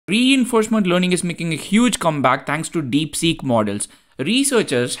Reinforcement learning is making a huge comeback thanks to DeepSeek models.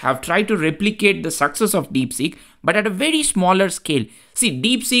 Researchers have tried to replicate the success of DeepSeek, but at a very smaller scale. See,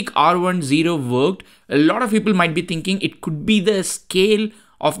 DeepSeek R1 worked. A lot of people might be thinking it could be the scale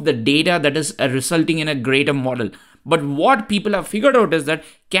of the data that is resulting in a greater model. But what people have figured out is that,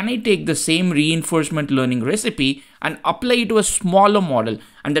 can I take the same reinforcement learning recipe and apply it to a smaller model?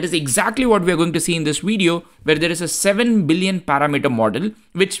 And that is exactly what we are going to see in this video, where there is a 7 billion parameter model,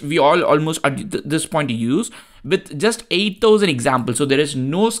 which we all almost at this point use, with just 8,000 examples. So there is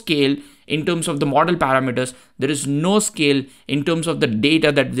no scale in terms of the model parameters. There is no scale in terms of the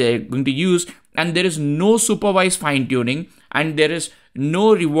data that they're going to use. And there is no supervised fine tuning. And there is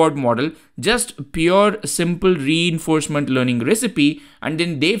no reward model, just pure simple reinforcement learning recipe. And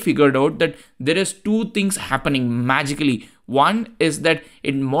then they figured out that there is two things happening magically. One is that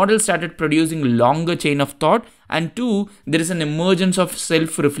model started producing longer chain of thought, and two, there is an emergence of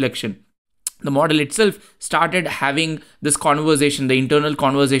self-reflection. The model itself started having this conversation, the internal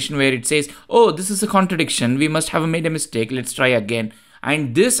conversation, where it says, oh, this is a contradiction, we must have made a mistake, let's try again.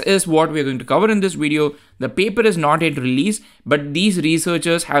 And this is what we're going to cover in this video. The paper is not yet released, but these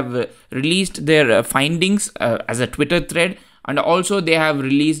researchers have released their findings as a Twitter thread, and also they have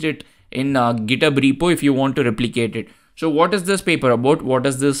released it in GitHub repo if you want to replicate it. So what is this paper about? What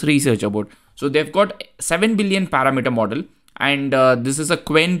is this research about? So they've got 7 billion parameter model, and this is a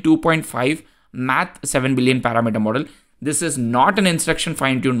Qwen 2.5 math 7 billion parameter model. This is not an instruction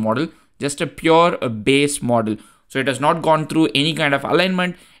fine-tuned model, just a pure base model. So it has not gone through any kind of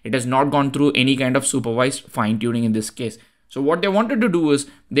alignment. It has not gone through any kind of supervised fine tuning in this case. So what they wanted to do is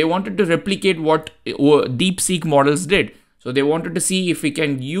they wanted to replicate what DeepSeek models did. So they wanted to see if we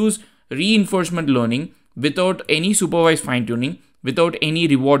can use reinforcement learning without any supervised fine tuning, without any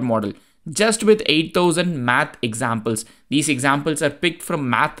reward model, just with 8,000 math examples. These examples are picked from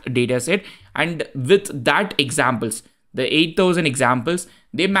math dataset, and with that examples, the 8,000 examples,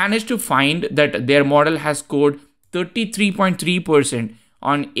 they managed to find that their model has scored 33.3%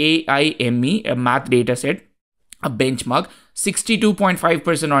 on AIME, a math dataset, a benchmark,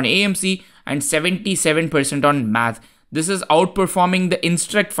 62.5% on AMC, and 77% on math. This is outperforming the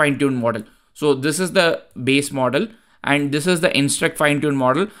instruct fine-tuned model. So this is the base model, and this is the instruct fine-tuned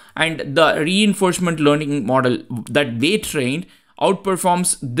model, and the reinforcement learning model that they trained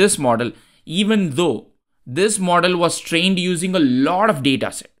outperforms this model, even though this model was trained using a lot of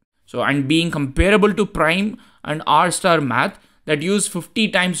data set. So, and being comparable to Prime and R-star math that use 50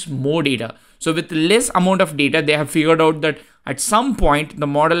 times more data. So with less amount of data, they have figured out that at some point the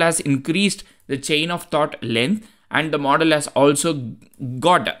model has increased the chain of thought length, and the model has also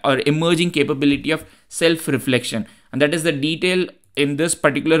got an emerging capability of self-reflection. And that is the detail in this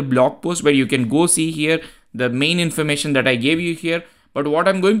particular blog post, where you can go see here the main information that I gave you here. But what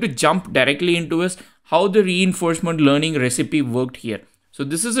I'm going to jump directly into is how the reinforcement learning recipe worked here. So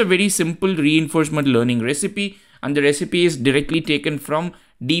this is a very simple reinforcement learning recipe, and the recipe is directly taken from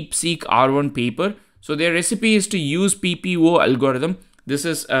DeepSeek R1 paper. So their recipe is to use PPO algorithm. This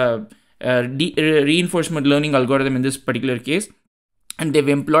is a reinforcement learning algorithm in this particular case, and they've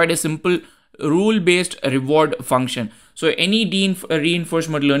employed a simple rule-based reward function. So any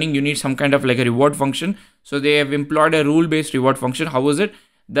reinforcement learning, you need some kind of like a reward function. So they have employed a rule-based reward function. How is it?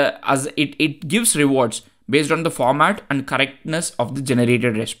 It gives rewards based on the format and correctness of the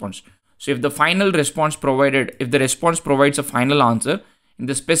generated response. So if the final response provided, if the response provides a final answer in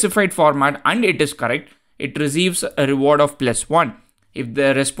the specified format and it is correct, it receives a reward of +1. If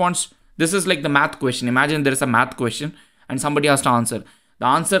the response, this is like the math question. Imagine there is a math question and somebody has to answer. The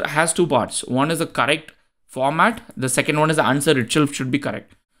answer has two parts. One is the correct format. The second one is the answer itself should be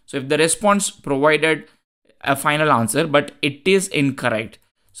correct. So if the response provided a final answer, but it is incorrect,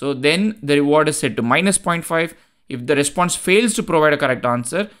 so then the reward is set to -0.5. If the response fails to provide a correct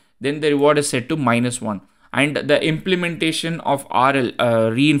answer, then the reward is set to -1. And the implementation of RL,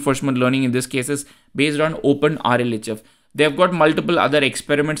 reinforcement learning in this case, is based on Open RLHF. They've got multiple other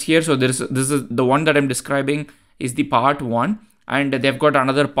experiments here. So this is the one that I'm describing is the part 1. And they've got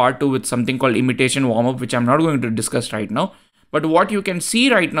another part 2 with something called imitation warm-up, which I'm not going to discuss right now. But what you can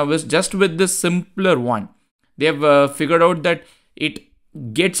see right now is just with this simpler one, they've figured out that it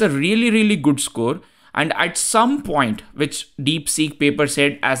gets a really good score. And at some point, which DeepSeek paper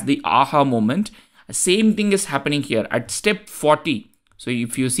said as the aha moment, same thing is happening here at step 40. So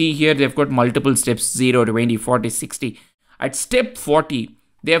if you see here, they've got multiple steps, 0, 20, 40, 60. At step 40,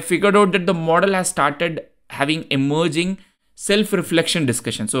 they have figured out that the model has started having emerging self-reflection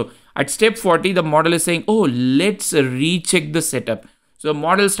discussion. So at step 40, the model is saying, oh, let's recheck the setup. So the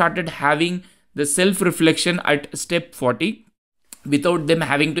model started having the self-reflection at step 40. without them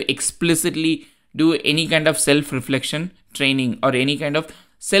having to explicitly do any kind of self-reflection training or any kind of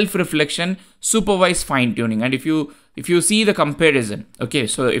self-reflection supervised fine-tuning. And if you see the comparison, okay,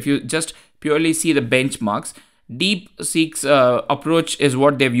 so if you just purely see the benchmarks, DeepSeek's approach is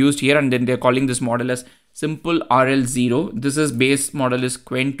what they've used here, and then they're calling this model as simple RL0. This is base model is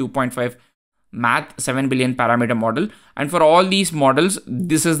Qwen 2.5 math 7 billion parameter model, and for all these models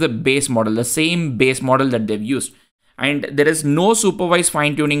this is the base model, the same base model that they've used, and there is no supervised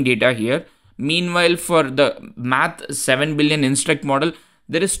fine-tuning data here. Meanwhile, for the math 7 billion instruct model,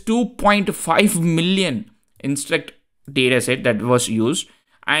 there is 2.5 million instruct dataset that was used,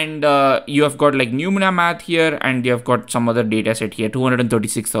 and you have got like Numina math here, and you have got some other dataset here,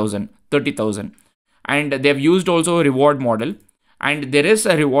 30,000, and they've used also a reward model, and there is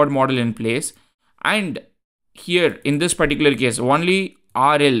a reward model in place. And here in this particular case, only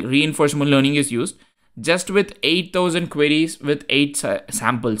RL, reinforcement learning, is used, just with 8,000 queries with 8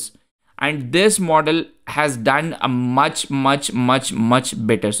 samples. And this model has done a much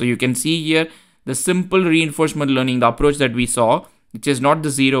better. So you can see here the simple reinforcement learning, the approach that we saw, which is not the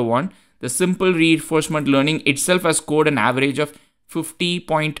 0-1. The simple reinforcement learning itself has scored an average of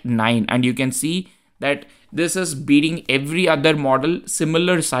 50.9. And you can see that this is beating every other model,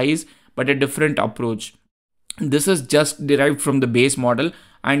 similar size, but a different approach. This is just derived from the base model,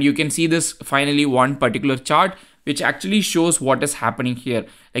 and you can see this finally one particular chart which actually shows what is happening here.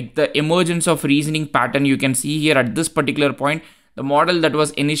 Like the emergence of reasoning pattern, you can see here at this particular point, the model that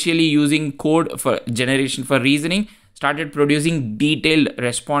was initially using code for generation for reasoning started producing detailed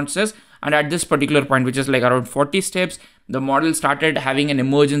responses, and at this particular point, which is like around 40 steps, the model started having an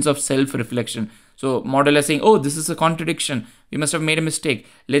emergence of self-reflection. So model is saying, oh, this is a contradiction, we must have made a mistake,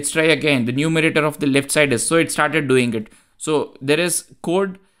 let's try again, the numerator of the left side is, so it started doing it. So there is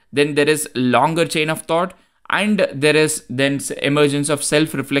code, then there is longer chain of thought, and there is then emergence of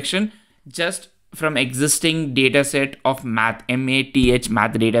self-reflection just from existing data set of math,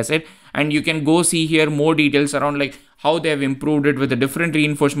 math data set. And you can go see here more details around like how they have improved it with a different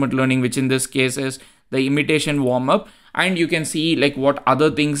reinforcement learning, which in this case is the imitation warm-up. And you can see like what other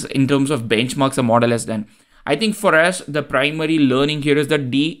things in terms of benchmarks a model has done. I think for us, the primary learning here is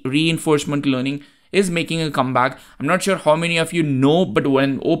that reinforcement learning is making a comeback. I'm not sure how many of you know, but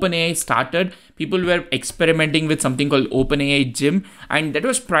when OpenAI started, people were experimenting with something called OpenAI Gym, and that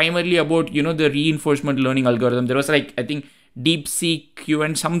was primarily about, you know, the reinforcement learning algorithm. There was like, I think DeepSeek Q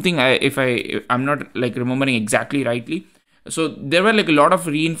and something, I'm not like remembering exactly rightly. So there were like a lot of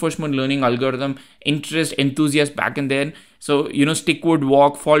reinforcement learning algorithm interest enthusiasts back in then. So, you know, stick would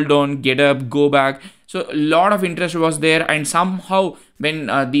walk, fall down, get up, go back. So a lot of interest was there, and somehow when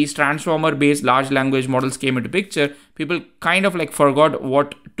these transformer based large language models came into picture, people kind of like forgot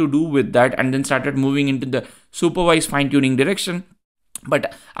what to do with that and then started moving into the supervised fine-tuning direction.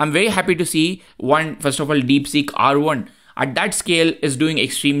 But I'm very happy to see first of all, DeepSeek R1 at that scale is doing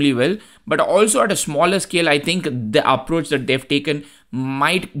extremely well, but also at a smaller scale, I think the approach that they've taken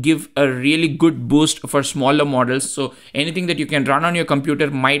might give a really good boost for smaller models. So anything that you can run on your computer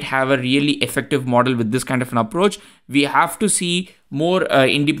might have a really effective model with this kind of an approach. We have to see more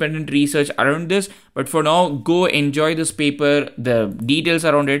independent research around this, but for now, go enjoy this paper, the details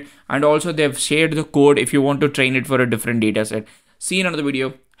around it, and also they've shared the code if you want to train it for a different data set. See you in another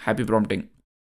video. Happy prompting.